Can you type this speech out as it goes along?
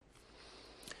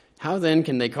How then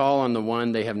can they call on the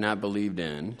one they have not believed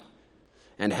in?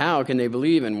 And how can they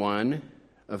believe in one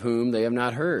of whom they have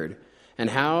not heard?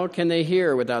 And how can they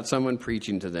hear without someone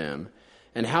preaching to them?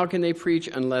 And how can they preach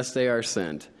unless they are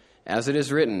sent? As it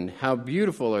is written, how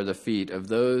beautiful are the feet of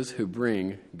those who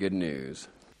bring good news.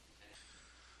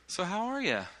 So how are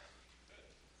you?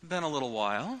 Been a little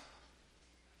while.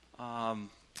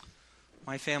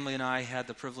 My family and I had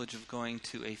the privilege of going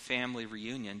to a family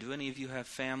reunion. Do any of you have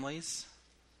families?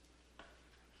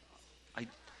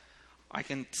 I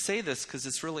can say this because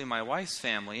it's really my wife's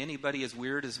family. Anybody as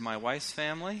weird as my wife's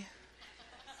family?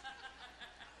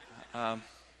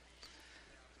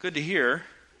 Good to hear.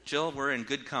 Jill, we're in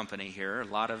good company here. A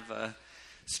lot of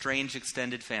strange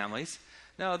extended families.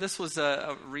 No, this was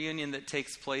a reunion that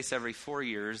takes place every 4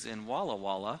 years in Walla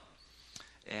Walla.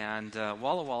 And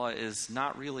Walla Walla is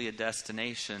not really a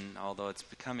destination, although it's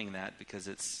becoming that because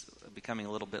it's becoming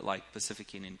a little bit like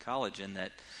Pacific Union College in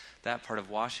that part of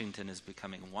Washington is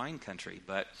becoming wine country.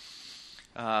 But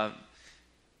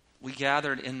we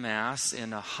gathered en masse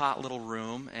in a hot little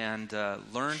room and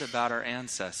learned about our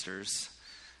ancestors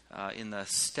in the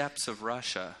steppes of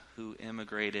Russia who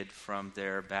immigrated from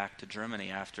there back to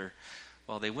Germany after,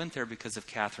 well, they went there because of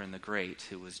Catherine the Great,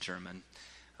 who was German.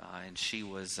 And she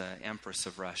was Empress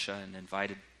of Russia and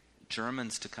invited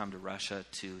Germans to come to Russia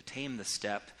to tame the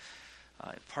steppe,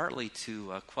 partly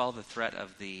to quell the threat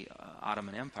of the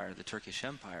Ottoman Empire, the Turkish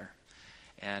Empire,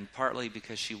 and partly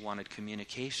because she wanted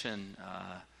communication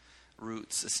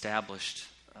routes established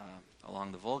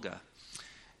along the Volga.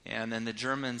 And then the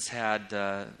Germans had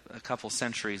a couple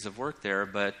centuries of work there,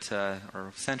 or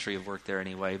a century of work there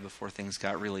anyway, before things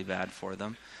got really bad for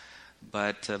them.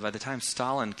 But by the time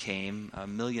Stalin came,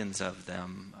 millions of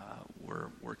them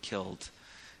were killed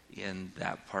in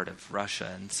that part of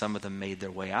Russia, and some of them made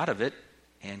their way out of it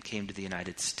and came to the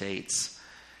United States.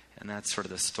 And that's sort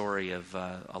of the story of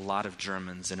a lot of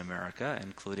Germans in America,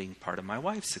 including part of my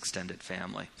wife's extended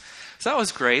family. So that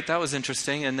was great. That was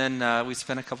interesting. And then we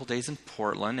spent a couple days in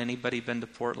Portland. Anybody been to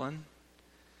Portland?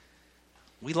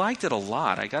 We liked it a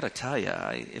lot, I got to tell you.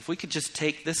 If we could just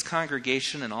take this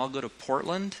congregation and all go to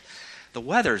Portland, the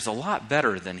weather's a lot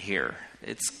better than here.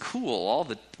 It's cool.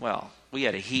 We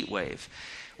had a heat wave.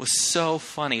 It was so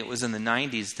funny. It was in the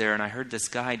 90s there, and I heard this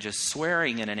guy just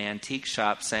swearing in an antique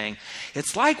shop saying,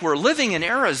 "It's like we're living in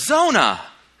Arizona."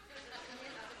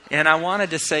 And I wanted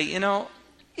to say,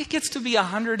 it gets to be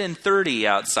 130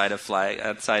 outside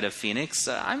of Phoenix.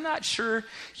 I'm not sure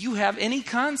you have any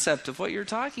concept of what you're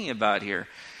talking about here.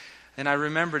 And I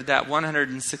remembered that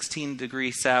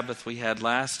 116-degree Sabbath we had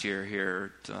last year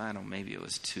here. I don't know, maybe it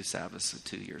was 2 Sabbaths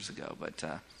 2 years ago, but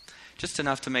just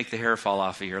enough to make the hair fall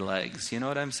off of your legs. You know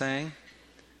what I'm saying?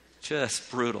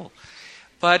 Just brutal.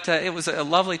 But it was a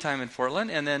lovely time in Portland.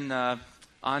 And then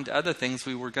on to other things.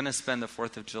 We were going to spend the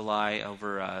 4th of July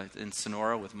over in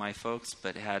Sonora with my folks,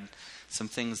 but had some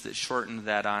things that shortened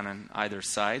that on either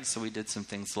side. So we did some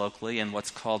things locally and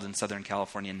what's called in Southern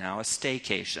California now a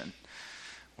staycation,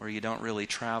 where you don't really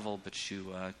travel, but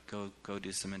you go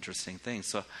do some interesting things.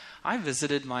 So I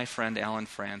visited my friend Alan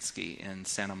Fransky in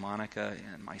Santa Monica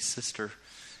and my sister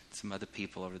and some other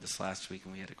people over this last week,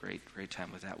 and we had a great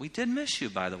time with that. We did miss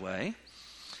you, by the way.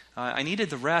 I needed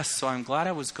the rest, so I'm glad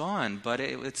I was gone, but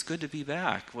it's good to be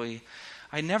back.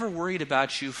 I never worried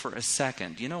about you for a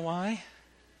second. You know why?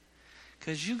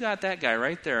 Because you got that guy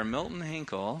right there, Milton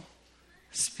Hinkle,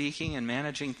 speaking and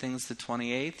managing things the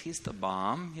 28th. He's the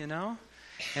bomb,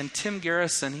 And Tim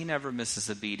Garrison, he never misses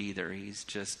a beat either. He's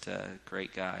just a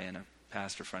great guy and a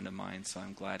pastor friend of mine, so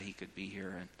I'm glad he could be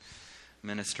here and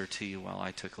minister to you while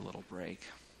I took a little break.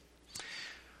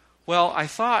 Well, I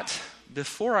thought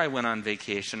before I went on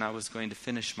vacation I was going to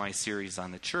finish my series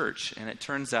on the church, and it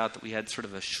turns out that we had sort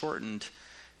of a shortened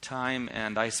time,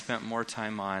 and I spent more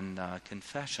time on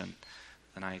confession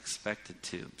than I expected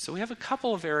to. So we have a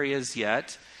couple of areas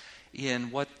yet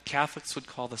in what Catholics would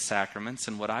call the sacraments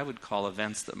and what I would call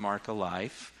events that mark a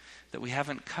life that we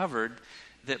haven't covered,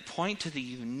 that point to the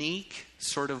unique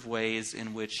sort of ways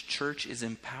in which church is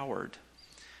empowered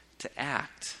to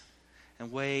act,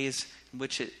 and ways in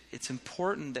which it's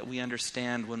important that we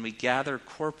understand when we gather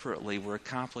corporately, we're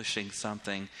accomplishing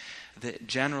something that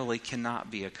generally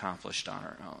cannot be accomplished on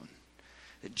our own.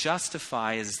 It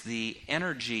justifies the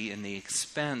energy and the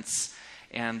expense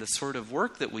and the sort of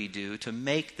work that we do to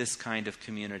make this kind of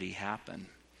community happen.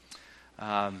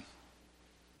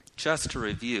 Just to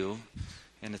review,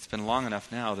 and it's been long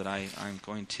enough now that I'm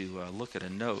going to look at a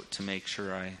note to make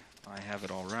sure I have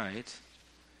it all right.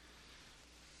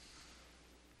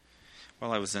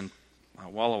 While I was in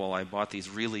Walla Walla, I bought these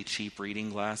really cheap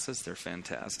reading glasses. They're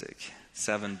fantastic.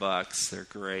 $7. They're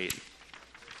great.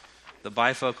 The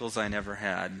bifocals I never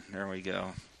had. There we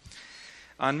go.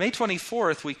 On May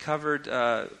 24th, we covered,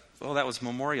 that was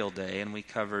Memorial Day, and we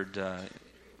covered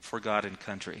For God and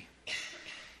Country.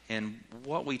 And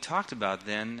what we talked about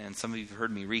then, and some of you have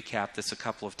heard me recap this a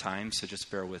couple of times, so just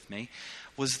bear with me,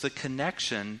 was the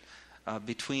connection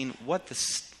between what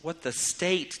the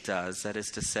state does, that is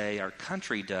to say, our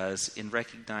country does, in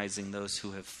recognizing those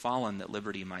who have fallen that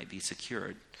liberty might be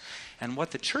secured, and what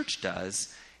the church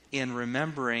does in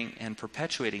remembering and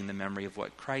perpetuating the memory of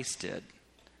what Christ did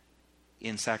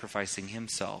in sacrificing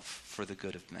himself for the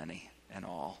good of many and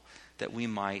all, that we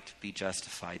might be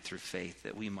justified through faith,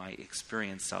 that we might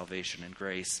experience salvation and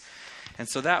grace. And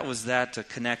so that was that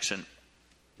connection.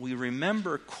 We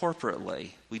remember corporately.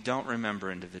 We don't remember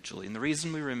individually. And the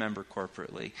reason we remember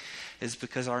corporately is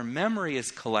because our memory is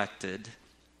collected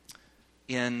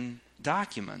in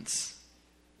documents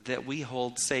that we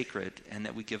hold sacred and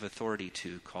that we give authority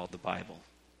to, called the Bible.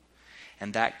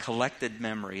 And that collected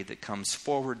memory that comes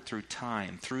forward through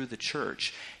time, through the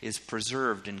church, is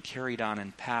preserved and carried on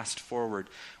and passed forward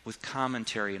with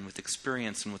commentary and with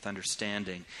experience and with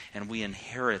understanding. And we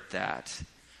inherit that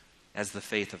as the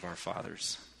faith of our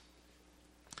fathers.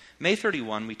 May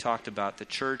 31, we talked about the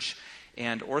church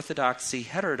and orthodoxy,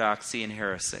 heterodoxy, and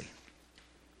heresy.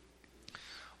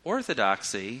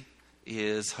 Orthodoxy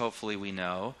is, hopefully we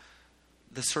know,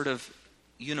 the sort of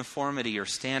uniformity or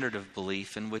standard of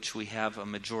belief in which we have a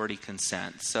majority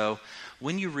consent. So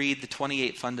when you read the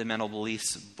 28 Fundamental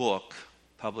Beliefs book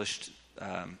published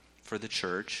for the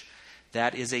church,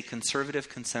 that is a conservative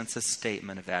consensus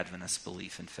statement of Adventist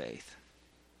belief and faith.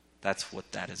 That's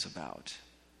what that is about.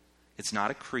 It's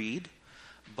not a creed,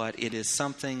 but it is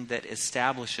something that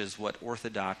establishes what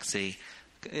orthodoxy,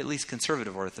 at least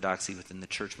conservative orthodoxy within the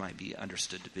church, might be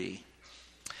understood to be.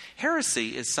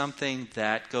 Heresy is something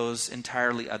that goes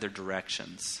entirely other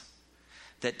directions,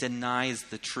 that denies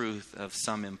the truth of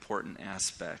some important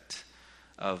aspect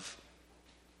of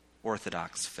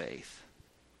Orthodox faith.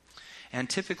 And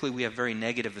typically we have very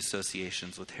negative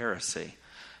associations with heresy.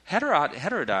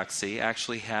 Heterodoxy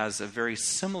actually has a very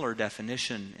similar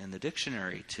definition in the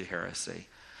dictionary to heresy,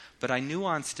 but I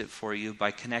nuanced it for you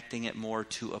by connecting it more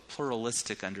to a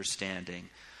pluralistic understanding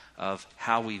of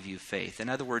how we view faith. In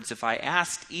other words, if I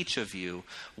asked each of you,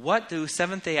 what do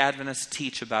Seventh-day Adventists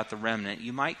teach about the remnant,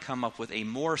 you might come up with a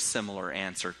more similar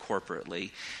answer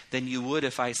corporately than you would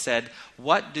if I said,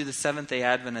 what do the Seventh-day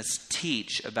Adventists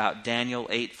teach about Daniel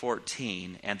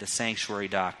 8:14 and the sanctuary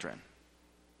doctrine?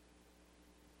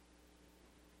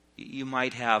 You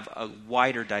might have a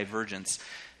wider divergence.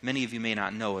 Many of you may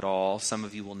not know it all. Some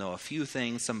of you will know a few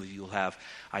things. Some of you will have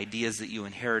ideas that you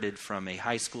inherited from a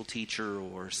high school teacher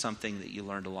or something that you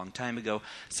learned a long time ago.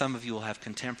 Some of you will have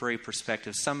contemporary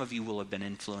perspectives. Some of you will have been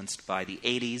influenced by the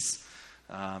 80s.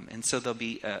 And so there'll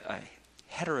be a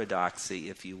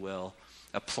heterodoxy, if you will,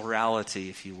 a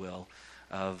plurality, if you will,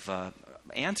 of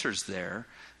answers there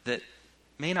that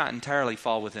may not entirely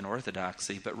fall within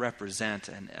orthodoxy, but represent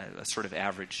a sort of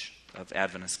average of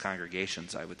Adventist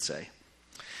congregations, I would say.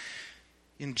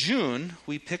 In June,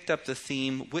 we picked up the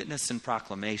theme Witness and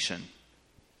Proclamation,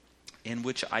 in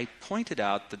which I pointed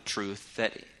out the truth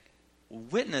that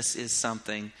witness is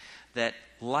something that,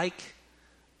 like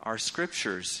our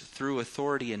scriptures, through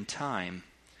authority and time,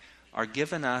 are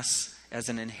given us as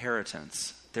an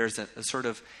inheritance. There's a sort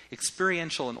of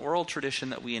experiential and oral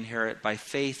tradition that we inherit by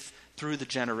faith through the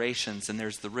generations, and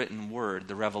there's the written word,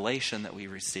 the revelation that we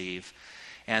receive.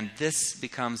 And this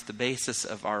becomes the basis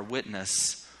of our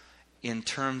witness in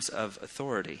terms of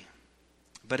authority.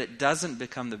 But it doesn't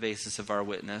become the basis of our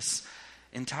witness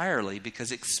entirely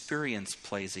because experience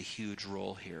plays a huge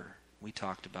role here. We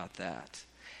talked about that.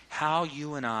 How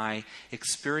you and I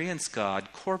experience God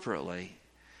corporately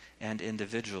and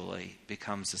individually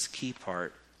becomes this key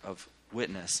part of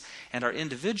witness. And our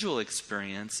individual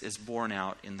experience is borne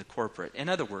out in the corporate. In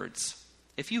other words,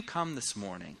 if you come this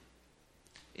morning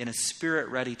in a spirit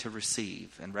ready to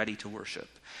receive and ready to worship,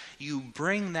 you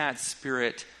bring that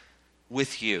spirit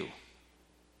with you.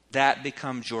 That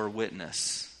becomes your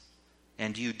witness.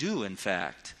 And you do, in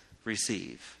fact,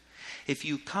 receive. If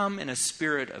you come in a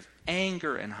spirit of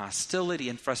anger and hostility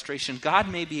and frustration, God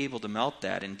may be able to melt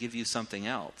that and give you something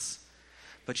else.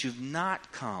 But you've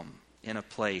not come in a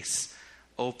place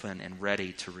open and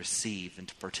ready to receive and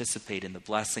to participate in the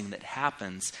blessing that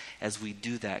happens as we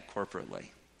do that corporately.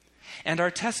 And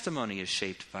our testimony is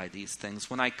shaped by these things.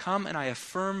 When I come and I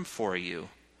affirm for you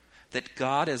that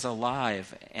God is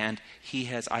alive and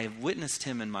I have witnessed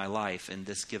him in my life in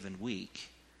this given week,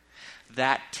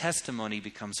 that testimony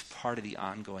becomes part of the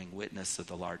ongoing witness of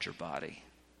the larger body.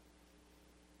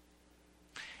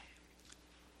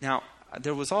 Now,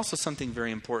 there was also something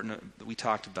very important that we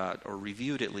talked about, or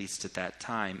reviewed at least at that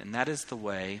time, and that is the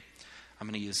way, I'm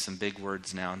going to use some big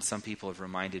words now, and some people have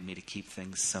reminded me to keep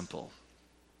things simple.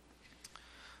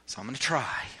 So I'm going to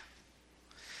try.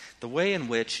 The way in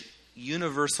which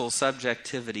universal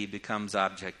subjectivity becomes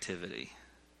objectivity.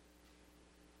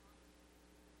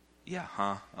 Yeah,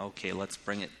 huh? Okay, let's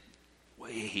bring it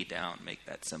way down, make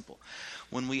that simple.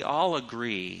 When we all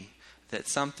agree that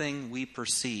something we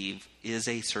perceive is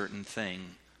a certain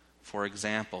thing, for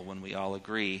example, when we all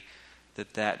agree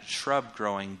that that shrub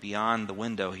growing beyond the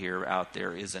window here out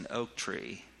there is an oak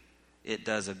tree, it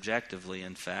does objectively,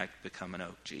 in fact, become an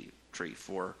oak tree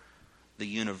for the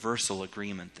universal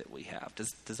agreement that we have.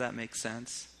 Does that make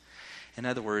sense? In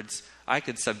other words, I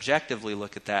could subjectively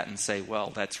look at that and say,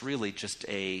 well, that's really just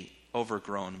a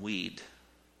overgrown weed.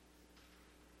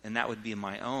 And that would be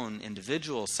my own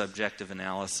individual subjective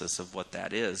analysis of what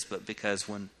that is. But because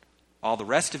when all the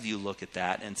rest of you look at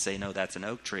that and say, no, that's an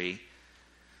oak tree,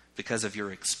 because of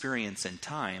your experience in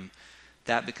time,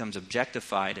 that becomes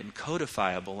objectified and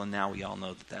codifiable, and now we all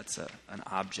know that that's an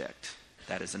object.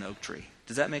 That is an oak tree.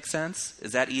 Does that make sense?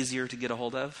 Is that easier to get a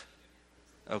hold of?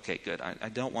 Okay, good. I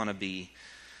don't want to be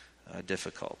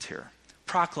difficult here.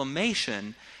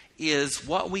 Proclamation is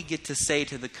what we get to say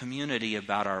to the community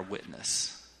about our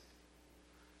witness.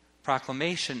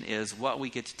 Proclamation is what we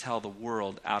get to tell the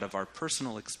world out of our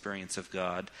personal experience of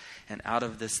God and out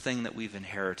of this thing that we've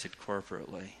inherited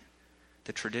corporately.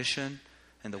 The tradition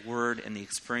and the word and the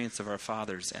experience of our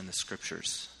fathers and the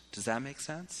scriptures. Does that make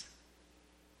sense?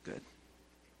 Good.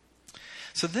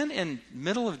 So then in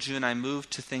middle of June, I moved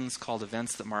to things called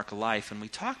Events That Mark a Life, and we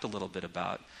talked a little bit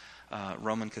about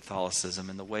Roman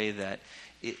Catholicism and the way that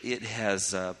it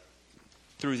has,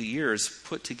 through the years,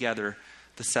 put together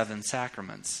the 7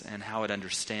 sacraments and how it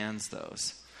understands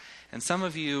those. And some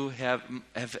of you have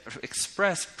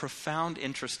expressed profound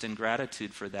interest and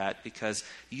gratitude for that because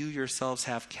you yourselves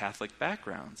have Catholic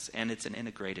backgrounds, and it's an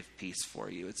integrative piece for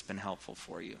you. It's been helpful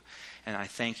for you. And I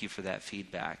thank you for that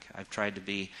feedback. I've tried to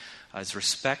be as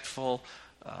respectful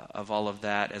of all of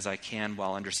that as I can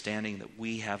while understanding that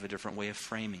we have a different way of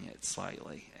framing it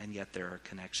slightly, and yet there are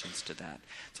connections to that.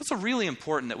 So it's really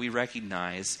important that we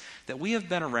recognize that we have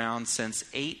been around since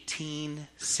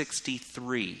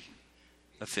 1863,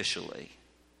 officially,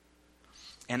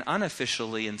 and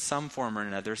unofficially in some form or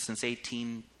another since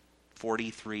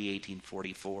 1843,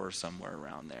 1844, somewhere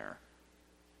around there.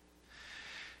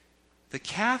 The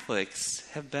Catholics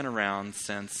have been around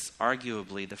since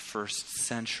arguably the 1st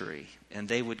century, and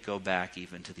they would go back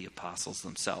even to the apostles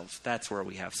themselves. That's where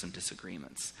we have some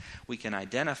disagreements. We can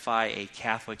identify a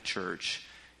Catholic church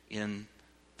in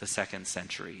the 2nd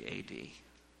century AD,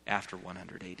 after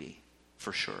 100 AD,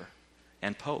 for sure,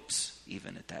 and popes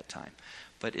even at that time.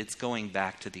 But it's going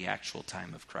back to the actual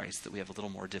time of Christ that we have a little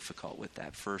more difficult with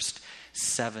that first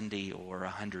 70 or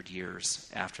 100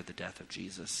 years after the death of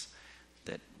Jesus.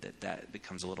 That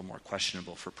becomes a little more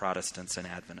questionable for Protestants and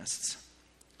Adventists.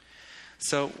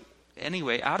 So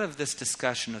anyway, out of this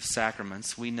discussion of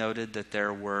sacraments, we noted that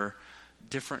there were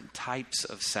different types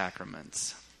of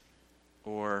sacraments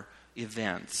or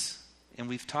events. And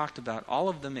we've talked about all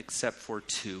of them except for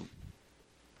 2.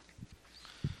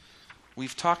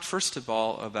 We've talked first of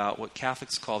all about what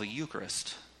Catholics call the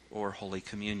Eucharist or Holy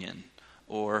Communion,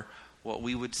 or what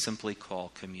we would simply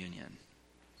call communion.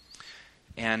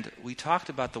 And we talked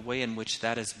about the way in which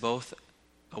that is both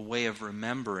a way of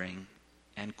remembering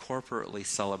and corporately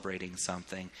celebrating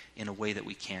something in a way that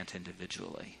we can't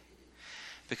individually.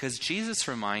 Because Jesus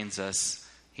reminds us,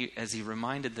 as he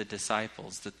reminded the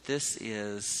disciples, that this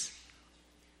is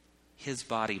his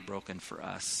body broken for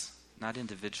us, not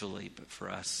individually, but for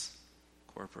us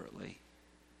corporately.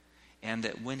 And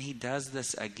that when he does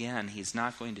this again, he's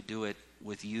not going to do it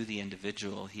with you, the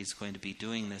individual. He's going to be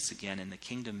doing this again in the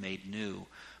kingdom made new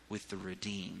with the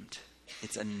redeemed.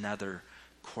 It's another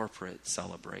corporate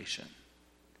celebration.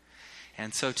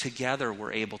 And so together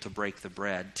we're able to break the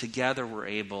bread. Together we're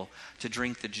able to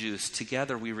drink the juice.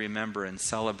 Together we remember and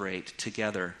celebrate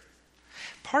together.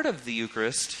 Part of the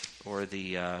Eucharist, or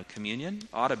the communion,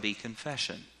 ought to be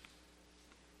confession.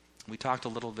 We talked a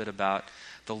little bit about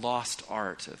the lost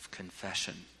art of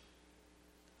confession.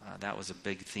 That was a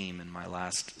big theme in my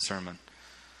last sermon.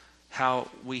 How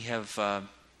we have,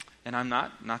 and I'm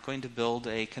not going to build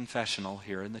a confessional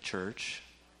here in the church,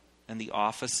 and the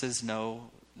office is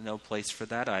no place for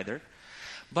that either.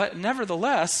 But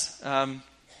nevertheless,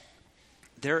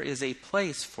 there is a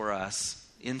place for us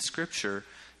in Scripture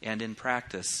and in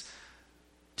practice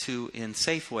to, in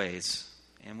safe ways,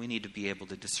 and we need to be able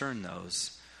to discern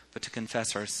those, but to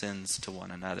confess our sins to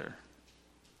one another.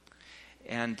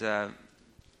 And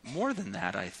more than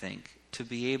that, I think, to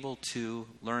be able to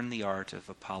learn the art of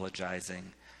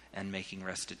apologizing and making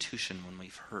restitution when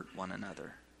we've hurt one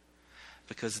another.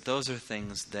 Because those are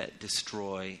things that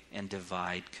destroy and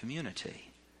divide community.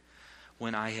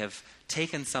 When I have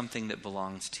taken something that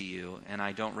belongs to you and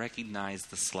I don't recognize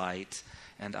the slight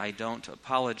and I don't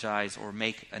apologize or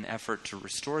make an effort to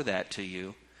restore that to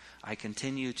you, I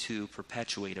continue to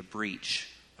perpetuate a breach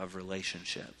of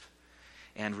relationship.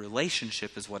 And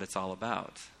relationship is what it's all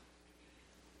about.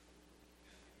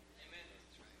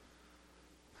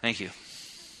 Thank you.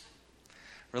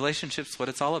 Relationship's what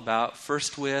it's all about.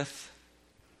 First with,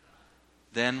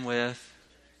 then with,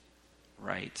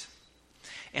 right.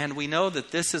 And we know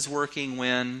that this is working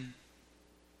when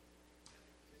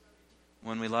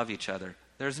we love each other.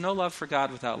 There's no love for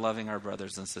God without loving our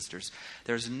brothers and sisters.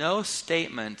 There's no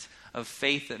statement of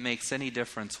faith that makes any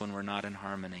difference when we're not in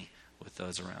harmony with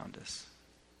those around us.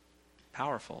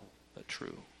 Powerful, but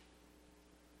true.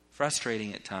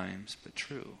 Frustrating at times, but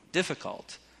true.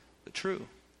 Difficult, but true.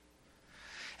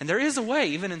 And there is a way,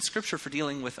 even in Scripture, for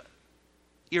dealing with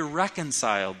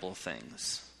irreconcilable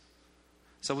things.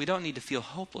 So we don't need to feel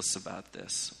hopeless about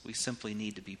this. We simply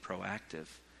need to be proactive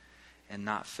and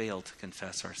not fail to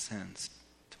confess our sins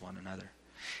to one another.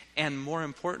 And more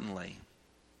importantly,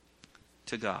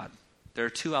 to God. There are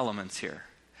two elements here.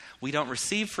 We don't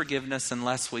receive forgiveness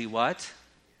unless we what?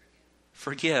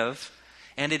 Forgive.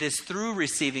 And it is through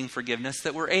receiving forgiveness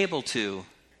that we're able to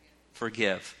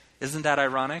forgive. Isn't that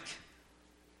ironic?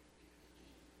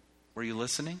 Were you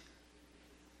listening?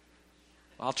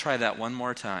 I'll try that one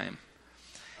more time.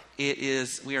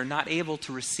 We are not able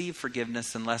to receive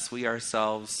forgiveness unless we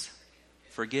ourselves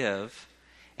forgive,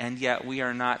 and yet we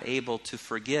are not able to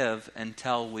forgive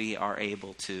until we are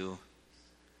able to.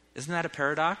 Isn't that a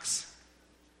paradox?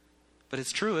 But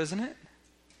it's true, isn't it?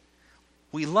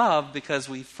 We love because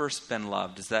we've first been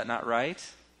loved. Is that not right?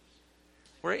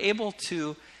 We're able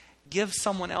to give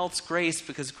someone else grace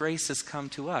because grace has come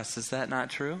to us. Is that not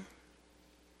true?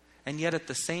 And yet at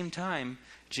the same time,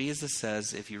 Jesus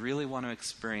says, if you really want to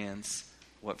experience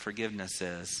what forgiveness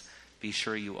is, be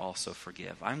sure you also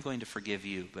forgive. I'm going to forgive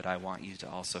you, but I want you to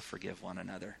also forgive one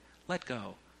another. Let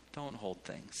go. Don't hold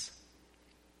things.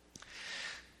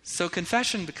 So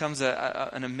confession becomes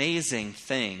an amazing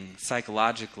thing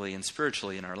psychologically and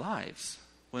spiritually in our lives.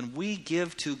 When we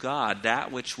give to God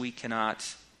that which we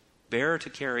cannot bear to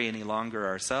carry any longer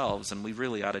ourselves, and we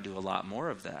really ought to do a lot more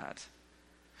of that.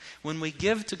 When we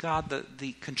give to God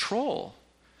the control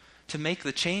to make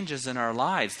the changes in our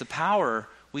lives, the power,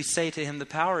 we say to Him, the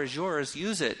power is yours,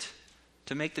 use it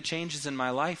to make the changes in my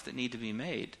life that need to be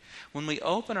made. When we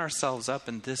open ourselves up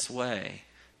in this way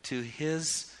to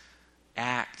His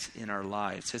act in our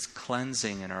lives, His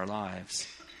cleansing in our lives,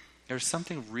 there's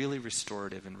something really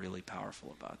restorative and really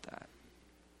powerful about that.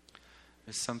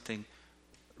 There's something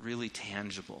really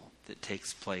tangible that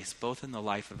takes place both in the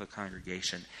life of a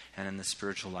congregation and in the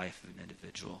spiritual life of an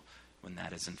individual when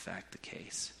that is in fact the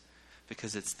case.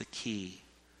 Because it's the key.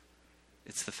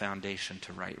 It's the foundation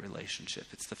to right relationship.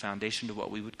 It's the foundation to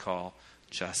what we would call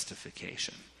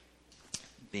justification.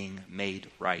 Being made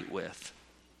right with.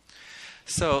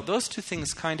 So those two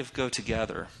things kind of go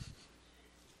together.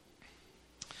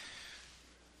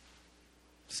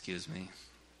 Excuse me.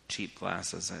 Cheap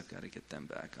glasses. I've got to get them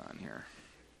back on here.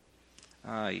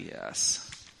 Ah,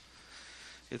 yes.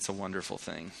 It's a wonderful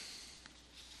thing.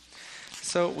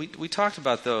 So we talked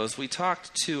about those. We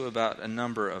talked, too, about a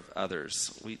number of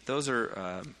others. Those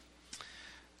are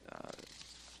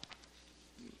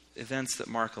events that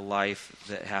mark a life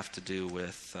that have to do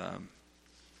with,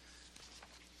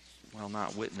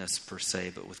 not witness per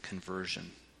se, but with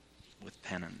conversion, with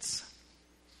penance,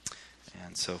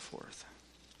 and so forth.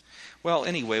 Well,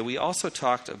 anyway, we also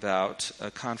talked about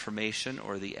confirmation,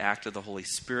 or the act of the Holy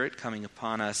Spirit coming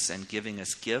upon us and giving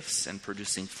us gifts and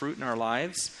producing fruit in our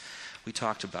lives. We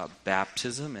talked about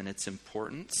baptism and its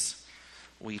importance.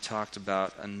 We talked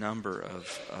about a number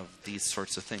of these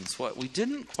sorts of things. What we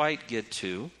didn't quite get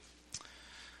to,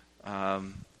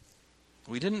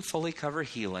 we didn't fully cover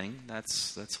healing.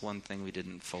 That's one thing we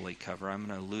didn't fully cover. I'm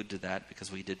going to allude to that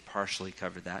because we did partially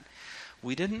cover that.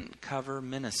 We didn't cover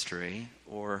ministry,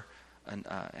 or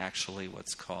actually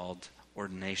what's called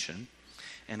ordination,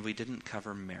 and we didn't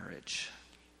cover marriage.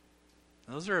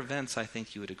 Those are events I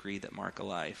think you would agree that mark a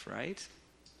life, right?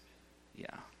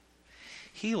 Yeah.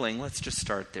 Healing, let's just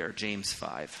start there. James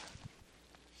 5.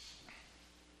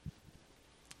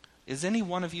 Is any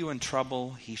one of you in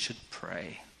trouble? He should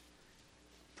pray.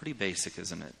 Pretty basic,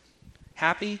 isn't it?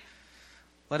 Happy?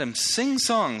 Let him sing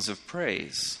songs of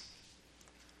praise.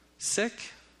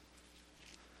 Sick?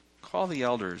 call the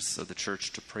elders of the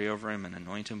church to pray over him and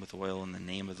anoint him with oil in the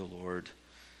name of the Lord.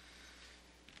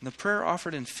 And the prayer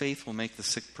offered in faith will make the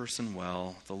sick person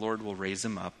well. The Lord will raise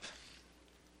him up.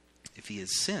 If he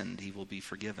has sinned, he will be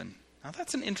forgiven. Now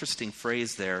that's an interesting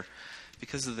phrase there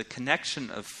because of the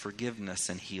connection of forgiveness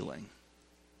and healing.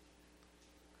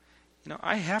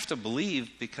 I have to believe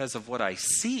because of what I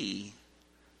see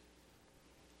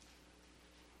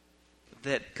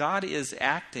that God is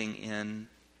acting in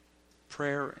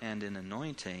prayer and in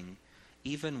anointing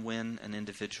even when an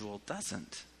individual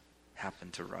doesn't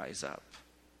happen to rise up.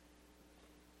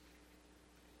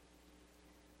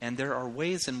 And there are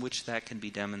ways in which that can be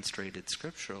demonstrated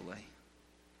scripturally.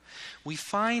 We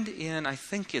find in, I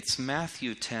think it's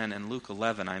Matthew 10 and Luke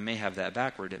 11. I may have that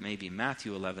backward. It may be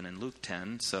Matthew 11 and Luke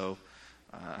 10. So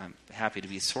I'm happy to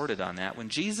be sorted on that. When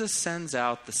Jesus sends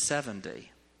out the 70,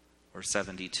 or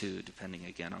 72, depending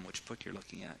again on which book you're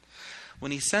looking at.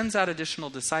 When he sends out additional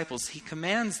disciples, he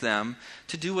commands them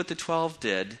to do what the 12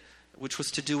 did, which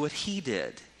was to do what he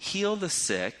did. Heal the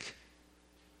sick,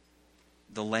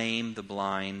 the lame, the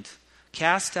blind,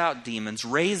 cast out demons,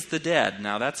 raise the dead.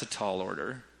 Now that's a tall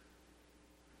order.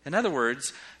 In other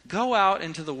words, go out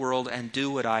into the world and do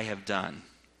what I have done.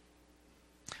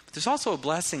 But there's also a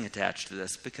blessing attached to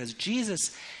this because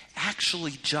Jesus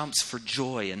actually jumps for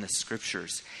joy in the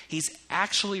scriptures. He's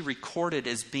actually recorded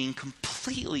as being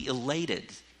completely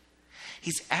elated.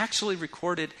 He's actually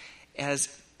recorded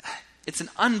as, it's an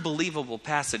unbelievable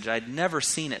passage. I'd never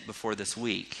seen it before this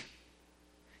week.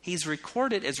 He's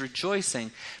recorded as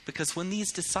rejoicing because when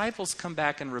these disciples come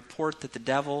back and report that the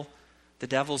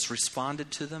devils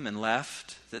responded to them and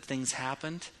left, that things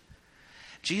happened,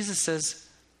 Jesus says,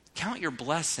 count your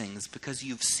blessings because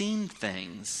you've seen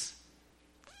things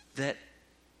that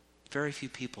very few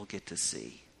people get to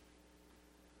see.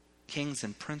 Kings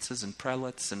and princes and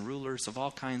prelates and rulers of all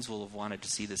kinds will have wanted to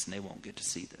see this and they won't get to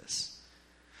see this.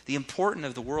 The important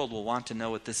of the world will want to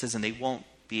know what this is and they won't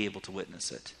be able to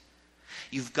witness it.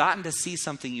 You've gotten to see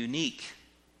something unique.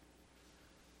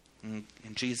 And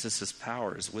Jesus'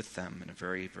 power is with them in a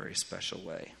very, very special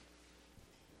way.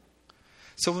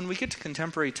 So when we get to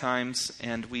contemporary times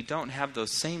and we don't have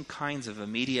those same kinds of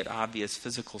immediate, obvious,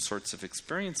 physical sorts of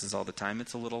experiences all the time,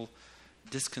 it's a little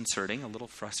disconcerting, a little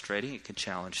frustrating. It can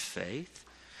challenge faith.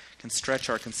 It can stretch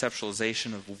our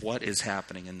conceptualization of what is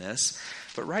happening in this.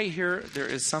 But right here, there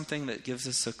is something that gives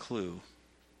us a clue.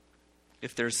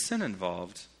 If there's sin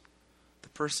involved, the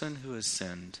person who has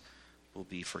sinned will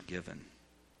be forgiven.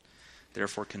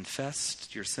 Therefore, confess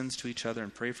your sins to each other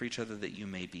and pray for each other that you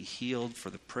may be healed, for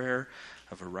the prayer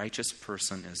of a righteous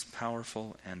person is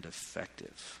powerful and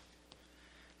effective.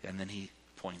 And then he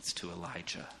points to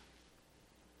Elijah.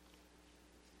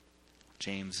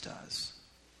 James does.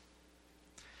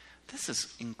 This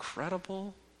is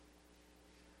incredible,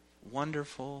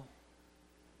 wonderful,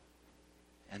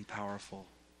 and powerful.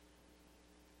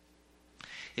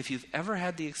 If you've ever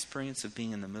had the experience of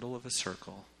being in the middle of a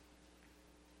circle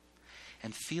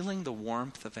and feeling the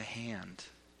warmth of a hand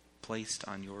placed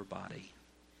on your body,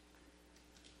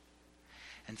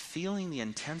 and feeling the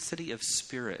intensity of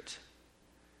spirit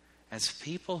as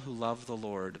people who love the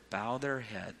Lord bow their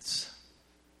heads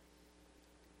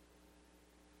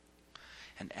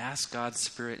and ask God's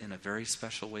Spirit in a very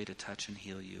special way to touch and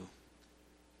heal you.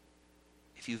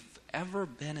 If you've ever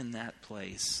been in that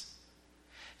place,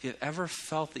 if you've ever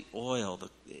felt the oil,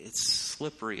 it's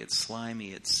slippery, it's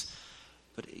slimy,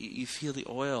 but you feel the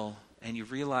oil and you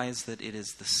realize that it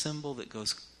is the symbol that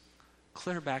goes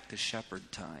clear back to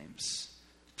shepherd times,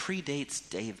 predates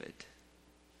David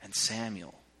and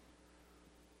Samuel.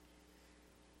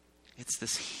 It's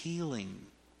this healing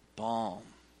balm,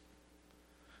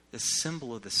 this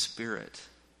symbol of the Spirit,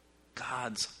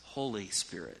 God's Holy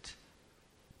Spirit.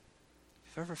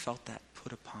 If you've ever felt that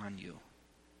put upon you,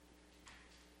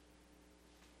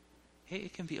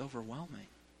 it can be overwhelming.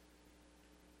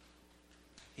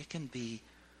 It can be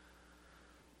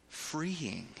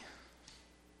freeing.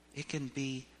 It can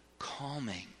be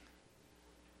calming.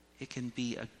 It can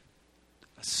be a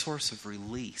source of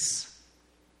release.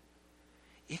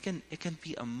 It can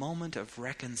be a moment of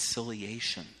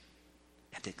reconciliation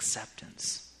and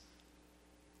acceptance.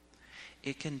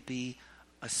 It can be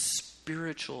a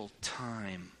spiritual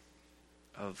time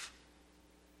of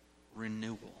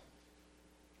renewal.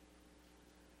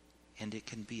 And it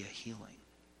can be a healing.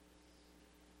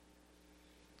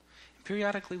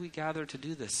 Periodically we gather to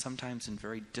do this, sometimes in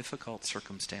very difficult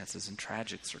circumstances and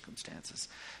tragic circumstances.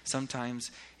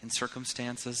 Sometimes in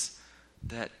circumstances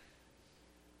that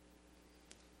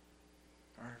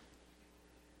are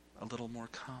a little more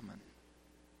common.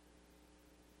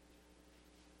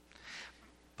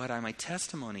 But my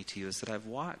testimony to you is that I've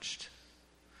watched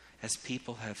as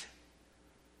people have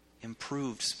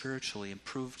improved spiritually,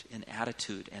 improved in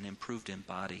attitude, and improved in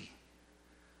body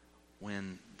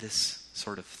when this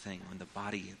sort of thing, when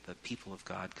the people of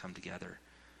God come together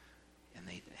and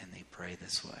they pray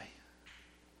this way.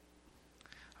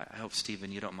 I hope,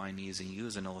 Stephen, you don't mind me using you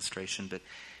as an illustration, but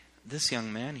this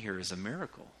young man here is a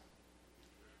miracle.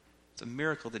 It's a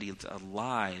miracle that he's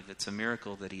alive. It's a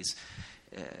miracle that he's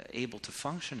able to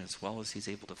function as well as he's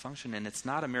able to function. And it's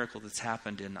not a miracle that's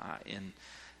happened in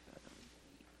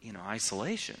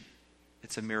isolation.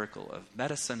 It's a miracle of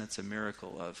medicine. It's a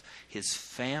miracle of his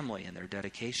family and their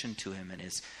dedication to him and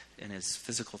his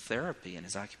physical therapy and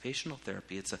his occupational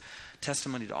therapy. It's a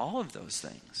testimony to all of those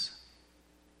things.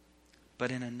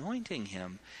 But in anointing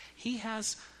him, he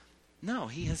is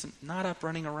not up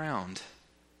running around.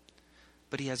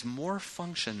 But he has more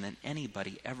function than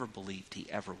anybody ever believed he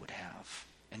ever would have,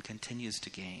 and continues to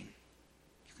gain.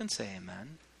 You can say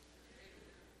amen.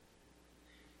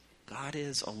 God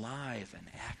is alive and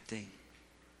acting.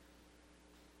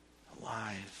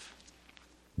 Alive.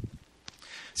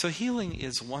 So healing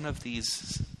is one of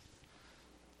these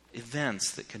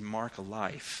events that can mark a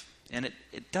life. And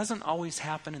it doesn't always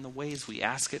happen in the ways we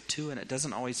ask it to, and it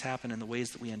doesn't always happen in the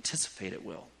ways that we anticipate it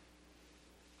will.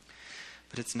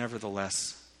 But it's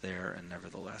nevertheless there and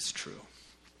nevertheless true.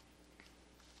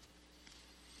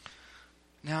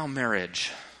 Now,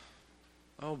 marriage.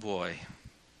 Oh boy.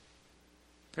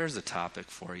 There's a topic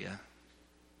for you.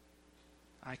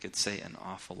 I could say an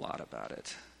awful lot about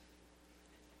it.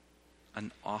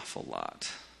 An awful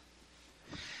lot.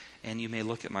 And you may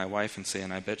look at my wife and say,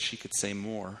 and I bet she could say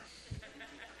more.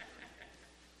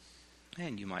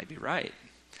 And you might be right.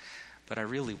 But I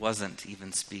really wasn't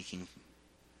even speaking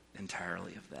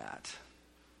entirely of that.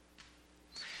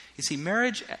 You see,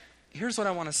 marriage, here's what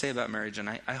I want to say about marriage, and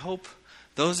I hope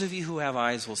those of you who have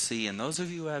eyes will see, and those of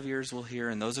you who have ears will hear,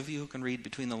 and those of you who can read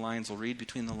between the lines will read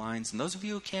between the lines, and those of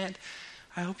you who can't,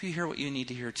 I hope you hear what you need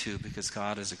to hear too, because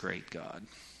God is a great God.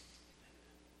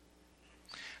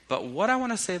 But what I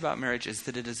want to say about marriage is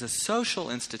that it is a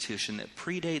social institution that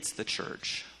predates the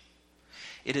church.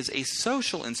 It is a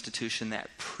social institution that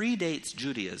predates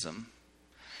Judaism.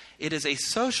 It is a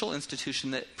social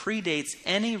institution that predates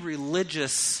any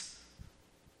religious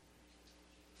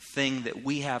thing that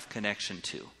we have connection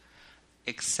to,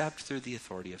 except through the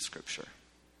authority of Scripture.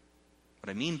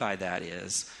 What I mean by that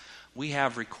is, we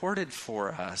have recorded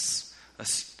for us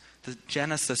the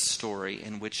Genesis story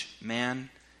in which man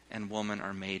and woman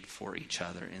are made for each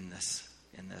other in this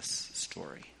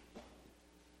story.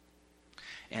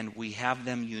 And we have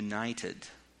them united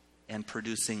and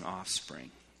producing offspring.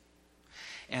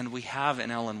 And we have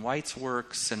in Ellen White's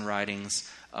works and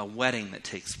writings a wedding that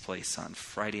takes place on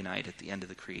Friday night at the end of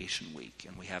the creation week.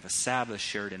 And we have a Sabbath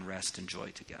shared in rest and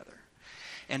joy together.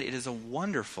 And it is a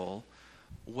wonderful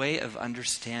way of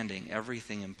understanding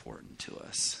everything important to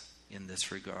us in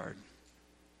this regard.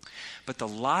 But the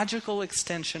logical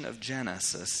extension of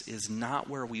Genesis is not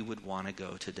where we would want to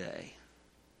go today.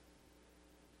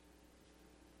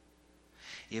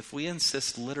 If we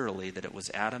insist literally that it was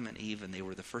Adam and Eve and they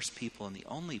were the first people and the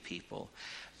only people,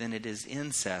 then it is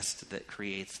incest that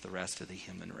creates the rest of the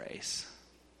human race.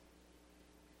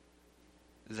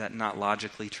 Is that not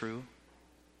logically true?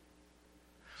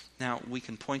 Now, we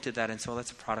can point to that and say, well,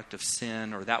 that's a product of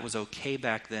sin, or that was okay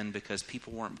back then because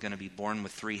people weren't going to be born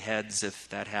with 3 heads if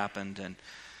that happened. And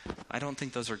I don't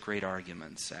think those are great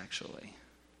arguments, actually.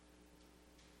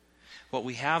 What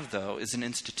we have, though, is an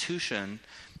institution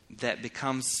that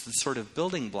becomes the sort of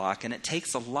building block, and it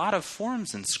takes a lot of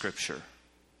forms in Scripture.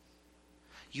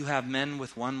 You have men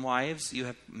with 1 wife, you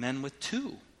have men with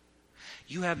 2.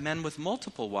 You have men with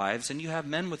multiple wives, and you have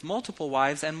men with multiple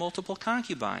wives and multiple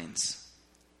concubines.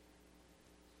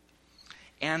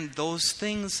 And those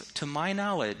things, to my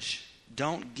knowledge,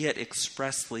 don't get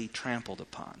expressly trampled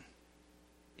upon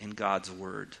in God's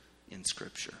Word in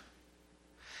Scripture.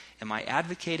 Am I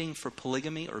advocating for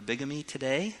polygamy or bigamy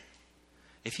today?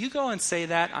 If you go and say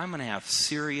that, I'm going to have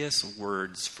serious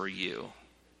words for you.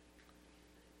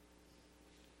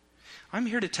 I'm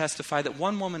here to testify that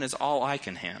 1 woman is all I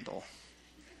can handle.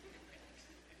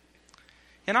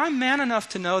 And I'm man enough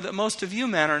to know that most of you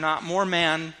men are not more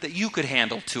man that you could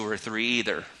handle 2 or 3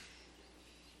 either.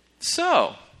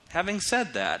 So, having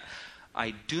said that,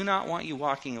 I do not want you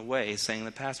walking away saying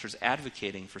the pastor's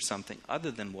advocating for something other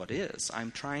than what is.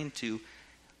 I'm trying to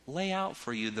lay out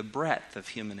for you the breadth of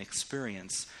human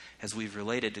experience as we've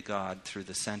related to God through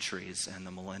the centuries and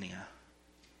the millennia.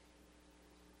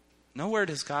 Nowhere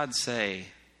does God say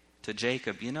to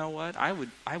Jacob, you know what, I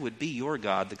would be your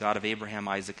God, the God of Abraham,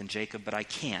 Isaac, and Jacob, but I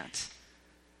can't.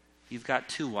 you've got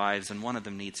 2 wives and one of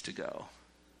them needs to go.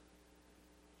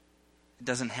 It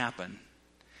doesn't happen.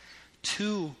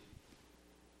 2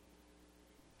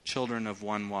 children of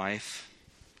one wife,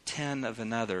 10 of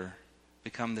another,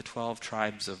 become the 12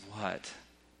 tribes of what?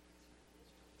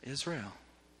 Israel.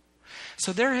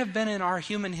 So there have been in our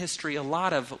human history a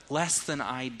lot of less than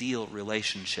ideal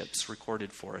relationships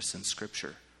recorded for us in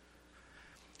Scripture.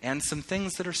 And some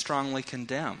things that are strongly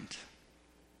condemned.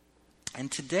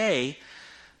 And today,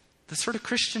 the sort of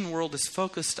Christian world is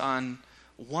focused on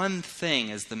one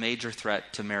thing as the major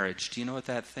threat to marriage. Do you know what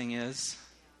that thing is?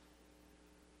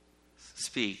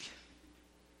 Speak.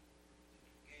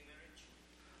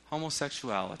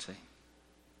 Homosexuality.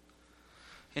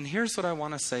 And here's what I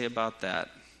want to say about that.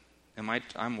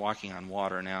 I'm walking on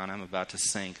water now and I'm about to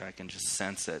sink. I can just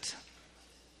sense it.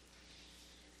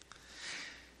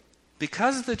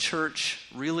 Because the church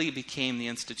really became the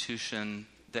institution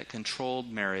that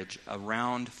controlled marriage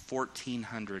around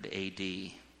 1400 AD.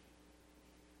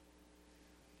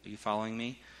 Are you following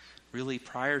me? Really,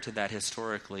 prior to that,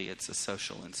 historically, it's a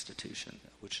social institution,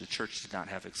 which the church did not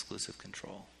have exclusive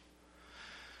control.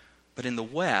 But in the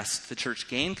West, the church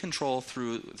gained control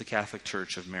through the Catholic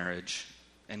Church of marriage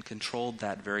and controlled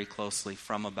that very closely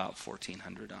from about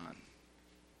 1400 on.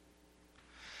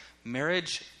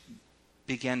 Marriage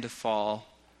began to fall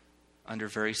under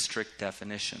very strict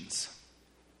definitions.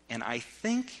 And I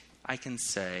think I can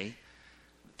say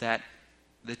that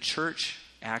the church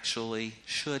actually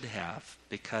should have,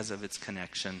 because of its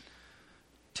connection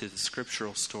to the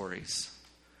scriptural stories,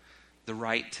 the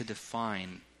right to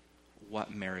define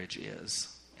what marriage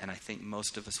is. And I think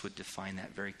most of us would define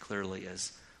that very clearly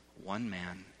as one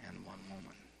man and one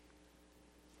woman.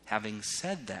 Having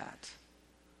said that,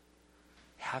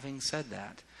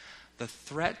 the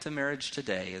threat to marriage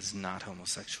today is not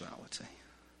homosexuality.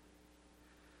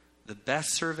 The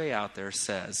best survey out there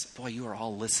says, boy, you are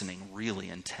all listening really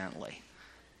intently.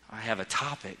 I have a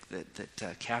topic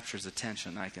that captures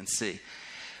attention, I can see.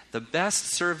 The best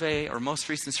survey, or most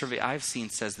recent survey I've seen,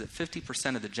 says that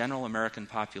 50% of the general American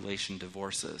population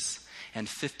divorces, and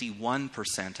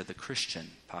 51% of the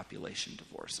Christian population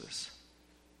divorces.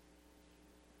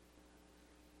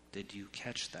 Did you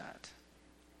catch that?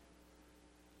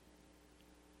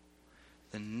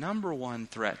 The number one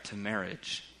threat to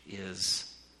marriage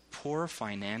is poor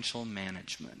financial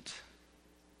management.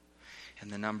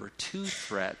 And the number 2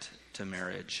 threat to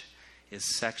marriage is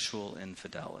sexual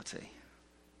infidelity.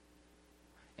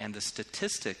 And the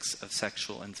statistics of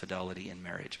sexual infidelity in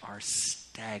marriage are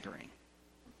staggering.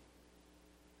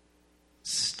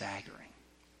 Staggering.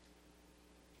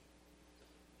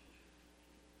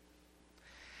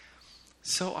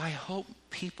 So I hope,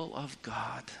 people of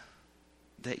God,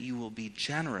 that you will be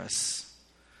generous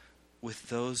with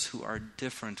those who are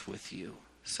different with you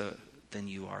than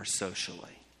you are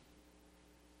socially.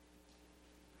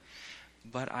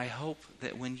 But I hope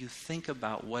that when you think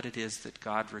about what it is that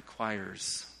God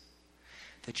requires,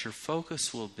 that your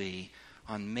focus will be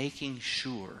on making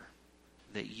sure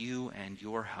that you and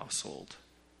your household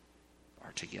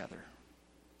are together.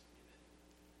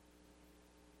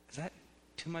 Is that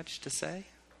too much to say?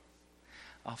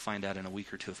 I'll find out in a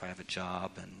week or 2 if I have a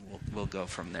job, and we'll go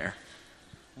from there.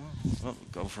 We'll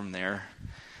go from there.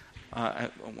 I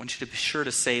want you to be sure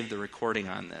to save the recording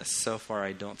on this. So far,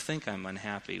 I don't think I'm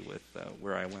unhappy with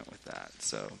where I went with that.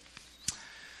 So,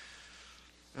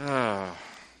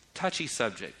 touchy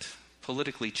subject,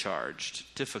 politically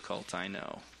charged, difficult, I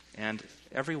know. And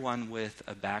everyone with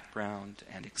a background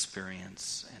and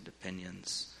experience and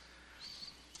opinions.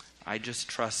 I just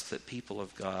trust that people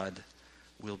of God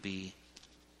will be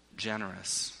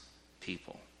generous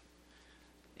people.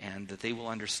 And that they will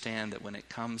understand that when it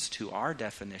comes to our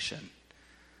definition,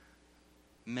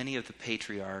 many of the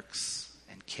patriarchs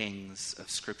and kings of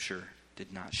Scripture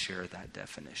did not share that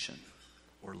definition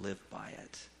or live by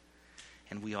it.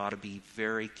 And we ought to be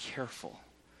very careful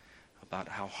about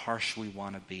how harsh we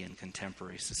want to be in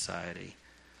contemporary society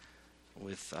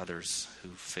with others who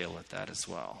fail at that as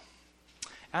well.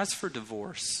 As for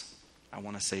divorce, I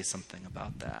want to say something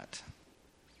about that.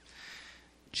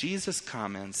 Jesus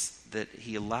comments that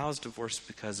he allows divorce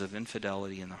because of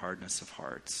infidelity and the hardness of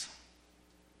hearts.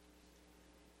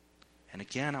 And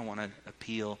again, I want to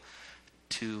appeal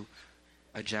to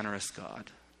a generous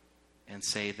God and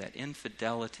say that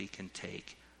infidelity can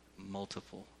take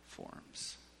multiple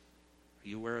forms. Are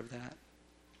you aware of that?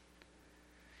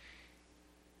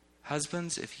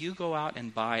 Husbands, if you go out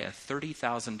and buy a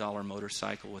 $30,000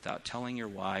 motorcycle without telling your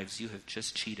wives, you have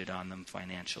just cheated on them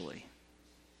financially.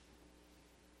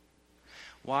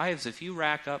 Wives, if you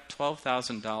rack up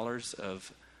 $12,000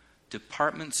 of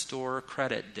department store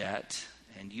credit debt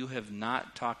and you have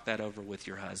not talked that over with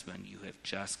your husband, you have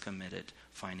just committed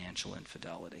financial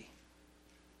infidelity.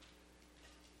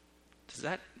 Does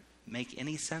that make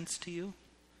any sense to you?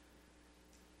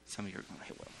 Some of you are going,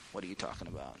 hey, well, what are you talking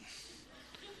about?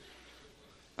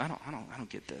 I don't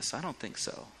get this. I don't think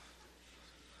so.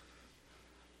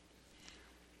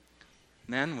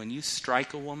 Men, when you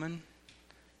strike a woman,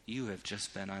 you have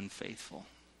just been unfaithful.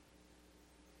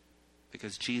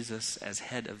 Because Jesus, as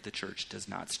head of the church, does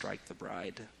not strike the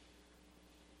bride.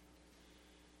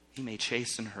 He may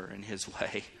chasten her in his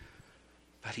way,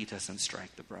 but he doesn't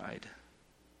strike the bride.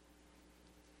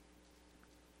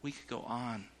 We could go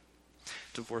on.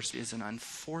 Divorce is an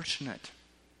unfortunate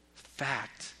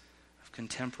fact of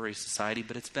contemporary society,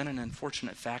 but it's been an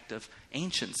unfortunate fact of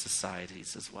ancient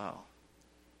societies as well.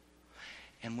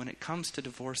 And when it comes to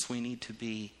divorce, we need to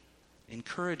be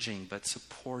encouraging but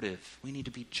supportive. We need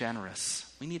to be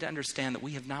generous. We need to understand that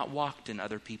we have not walked in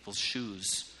other people's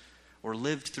shoes or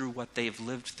lived through what they've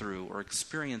lived through or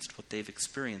experienced what they've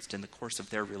experienced in the course of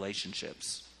their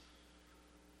relationships.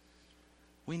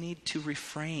 We need to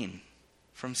refrain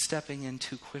from stepping in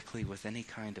too quickly with any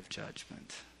kind of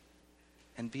judgment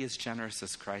and be as generous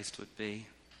as Christ would be.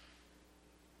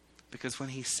 Because when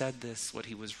he said this, what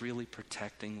he was really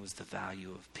protecting was the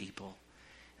value of people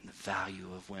and the value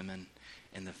of women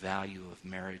and the value of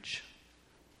marriage,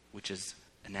 which is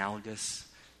analogous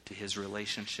to his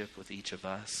relationship with each of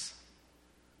us.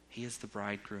 He is the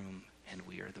bridegroom and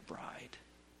we are the bride.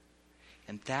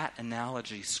 And that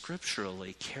analogy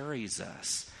scripturally carries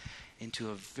us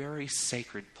into a very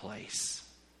sacred place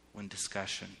when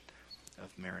discussion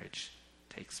of marriage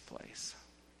takes place.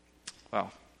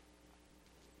 Well,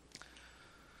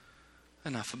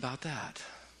 enough about that.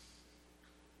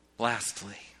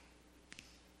 Lastly,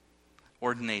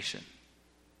 ordination.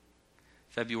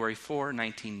 February 4,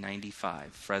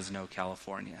 1995, Fresno,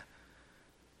 California.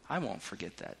 I won't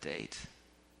forget that date.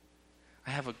 I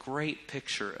have a great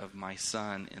picture of my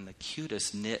son in the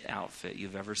cutest knit outfit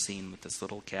you've ever seen, with this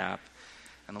little cap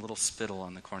and a little spittle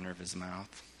on the corner of his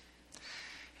mouth.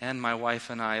 And my wife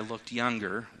and I looked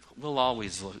younger. We'll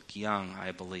always look young,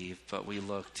 I believe, but we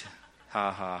looked,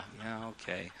 yeah,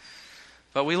 okay.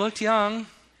 But we looked young,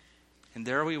 and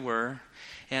there we were.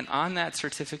 And on that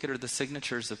certificate are the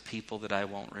signatures of people that I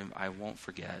won't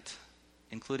forget,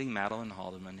 including Madeline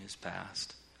Haldeman, who's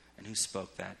passed and who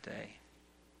spoke that day.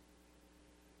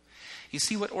 You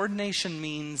see, what ordination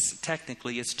means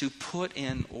technically is to put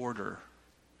in order,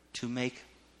 to make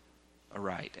a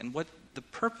rite. And what the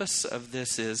purpose of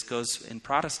this is goes in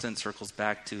Protestant circles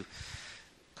back to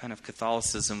kind of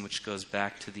Catholicism, which goes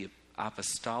back to the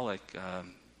apostolic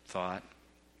thought.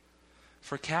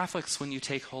 For Catholics, when you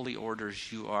take holy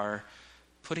orders, you are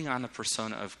putting on the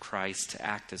persona of Christ to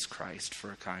act as Christ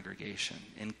for a congregation.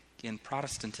 In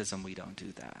Protestantism, we don't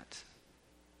do that.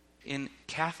 In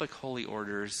Catholic holy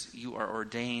orders, you are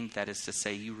ordained, that is to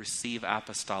say, you receive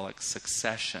apostolic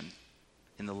succession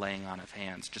in the laying on of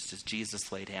hands, just as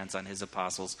Jesus laid hands on his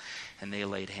apostles and they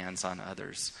laid hands on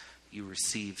others. You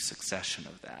receive succession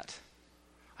of that.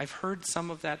 I've heard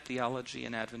some of that theology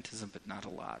in Adventism, but not a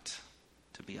lot,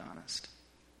 to be honest.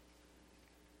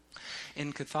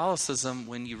 In Catholicism,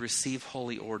 when you receive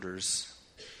holy orders,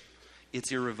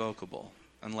 it's irrevocable,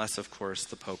 unless, of course,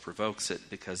 the Pope revokes it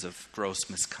because of gross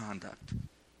misconduct.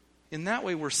 In that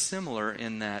way, we're similar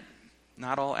in that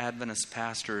not all Adventist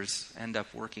pastors end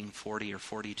up working 40 or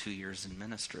 42 years in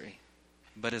ministry.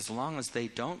 But as long as they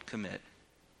don't commit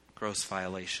gross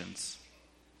violations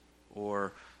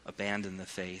or abandon the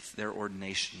faith, their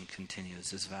ordination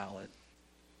continues as valid.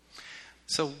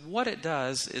 So what it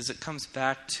does is it comes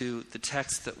back to the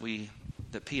text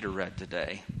that Peter read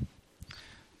today.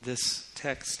 This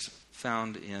text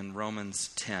found in Romans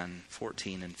 10,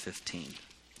 14 and 15.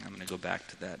 I'm going to go back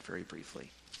to that very briefly.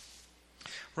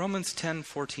 Romans 10,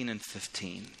 14 and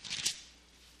 15.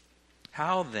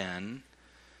 How then,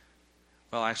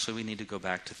 well, actually we need to go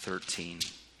back to 13.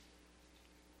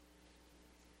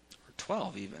 Or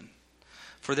 12 even.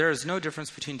 For there is no difference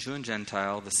between Jew and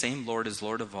Gentile. The same Lord is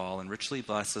Lord of all and richly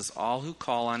blesses all who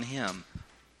call on him.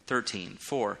 13.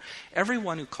 For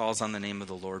everyone who calls on the name of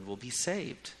the Lord will be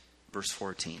saved. Verse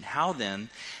 14. How then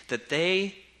can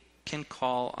they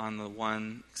call on the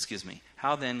one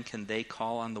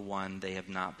they have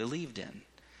not believed in?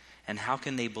 And how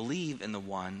can they believe in the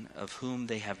one of whom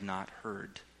they have not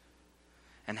heard?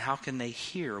 And how can they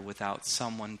hear without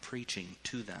someone preaching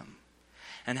to them?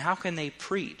 And how can they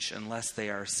preach unless they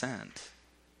are sent?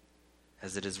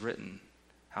 As it is written,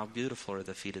 how beautiful are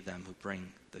the feet of them who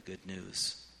bring the good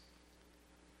news.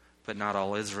 But not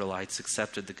all Israelites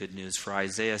accepted the good news, for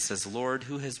Isaiah says, Lord,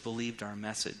 who has believed our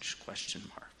message? ?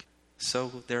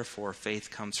 So, therefore, faith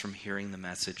comes from hearing the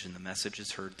message, and the message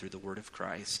is heard through the word of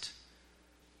Christ.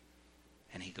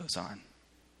 And he goes on.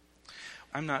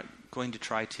 I'm not going to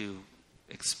try to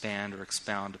expand or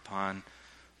expound upon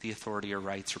the authority or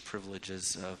rights or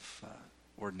privileges of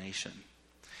ordination.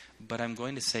 But I'm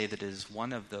going to say that it is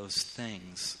one of those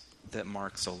things that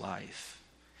marks a life.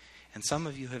 And some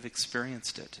of you have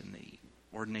experienced it in the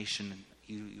ordination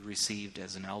you received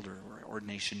as an elder or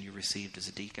ordination you received as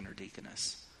a deacon or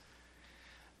deaconess.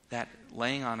 That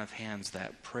laying on of hands,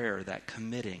 that prayer, that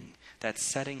committing, that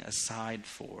setting aside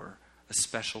for a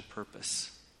special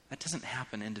purpose, that doesn't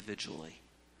happen individually.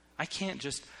 I can't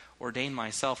just ordain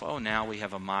myself, now we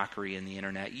have a mockery in the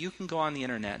internet. You can go on the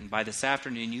internet and by this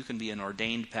afternoon you can be an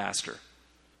ordained pastor.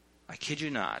 I kid you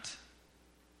not.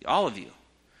 All of you.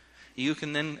 You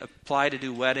can then apply to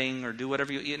do wedding or do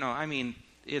whatever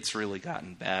it's really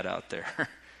gotten bad out there.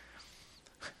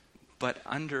 But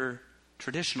under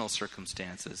traditional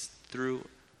circumstances, through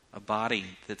a body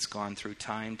that's gone through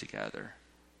time together,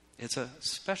 it's a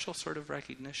special sort of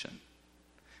recognition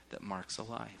that marks a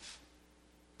life.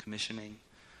 Commissioning,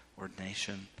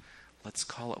 ordination, let's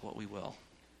call it what we will.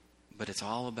 But it's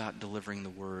all about delivering the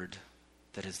word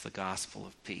that is the gospel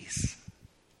of peace.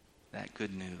 That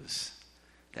good news,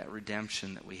 that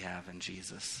redemption that we have in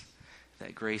Jesus,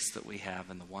 that grace that we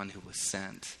have in the one who was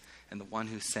sent, and the one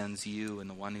who sends you, and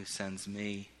the one who sends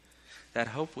me. That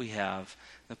hope we have,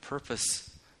 the purpose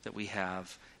that we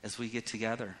have as we get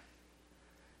together,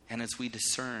 and as we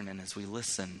discern, and as we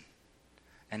listen,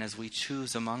 and as we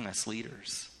choose among us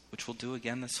leaders, which we'll do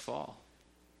again this fall,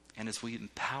 and as we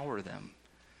empower them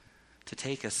to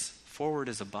take us forward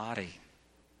as a body,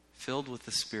 filled with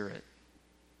the Spirit,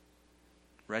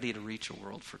 ready to reach a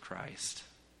world for Christ,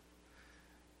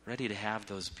 ready to have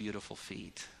those beautiful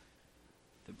feet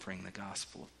that bring the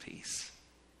gospel of peace.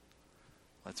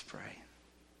 Let's pray.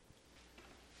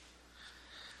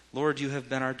 Lord, you have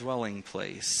been our dwelling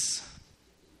place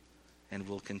and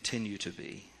will continue to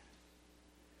be.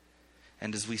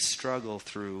 And as we struggle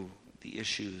through the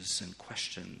issues and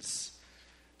questions,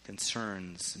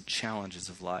 concerns and challenges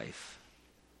of life,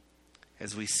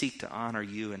 as we seek to honor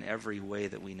you in every way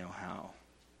that we know how,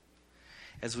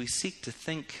 as we seek to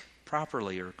think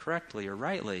properly or correctly or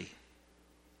rightly,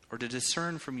 or to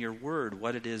discern from your word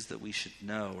what it is that we should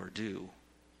know or do,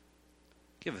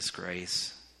 give us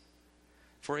grace.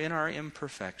 For in our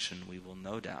imperfection we will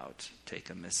no doubt take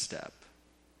a misstep.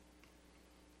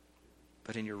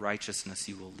 But in your righteousness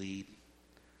you will lead.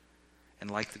 And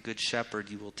like the good shepherd,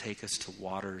 you will take us to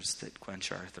waters that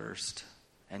quench our thirst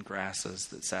and grasses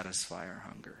that satisfy our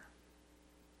hunger.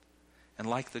 And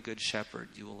like the good shepherd,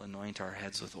 you will anoint our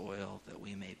heads with oil that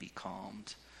we may be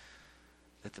calmed,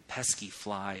 that the pesky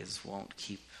flies won't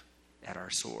keep at our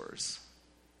sores.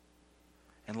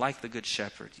 And like the good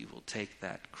shepherd, you will take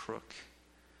that crook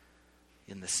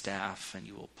in the staff and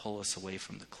you will pull us away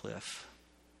from the cliff.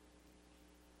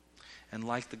 And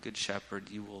like the good shepherd,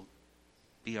 you will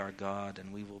be our God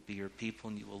and we will be your people,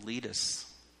 and you will lead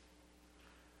us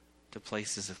to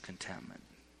places of contentment,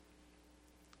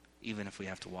 even if we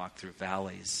have to walk through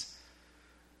valleys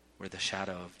where the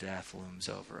shadow of death looms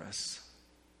over us.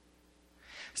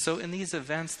 So in these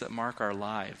events that mark our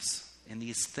lives, in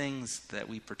these things that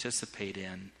we participate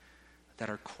in that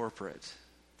are corporate,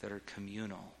 that are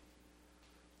communal,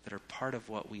 that are part of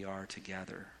what we are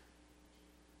together,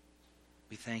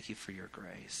 we thank you for your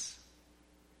grace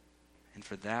and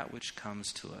for that which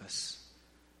comes to us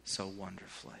so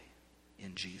wonderfully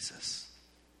in Jesus.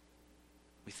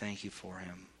 We thank you for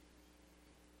him,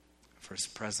 for his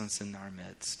presence in our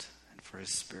midst, and for his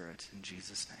Spirit. In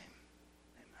Jesus' name.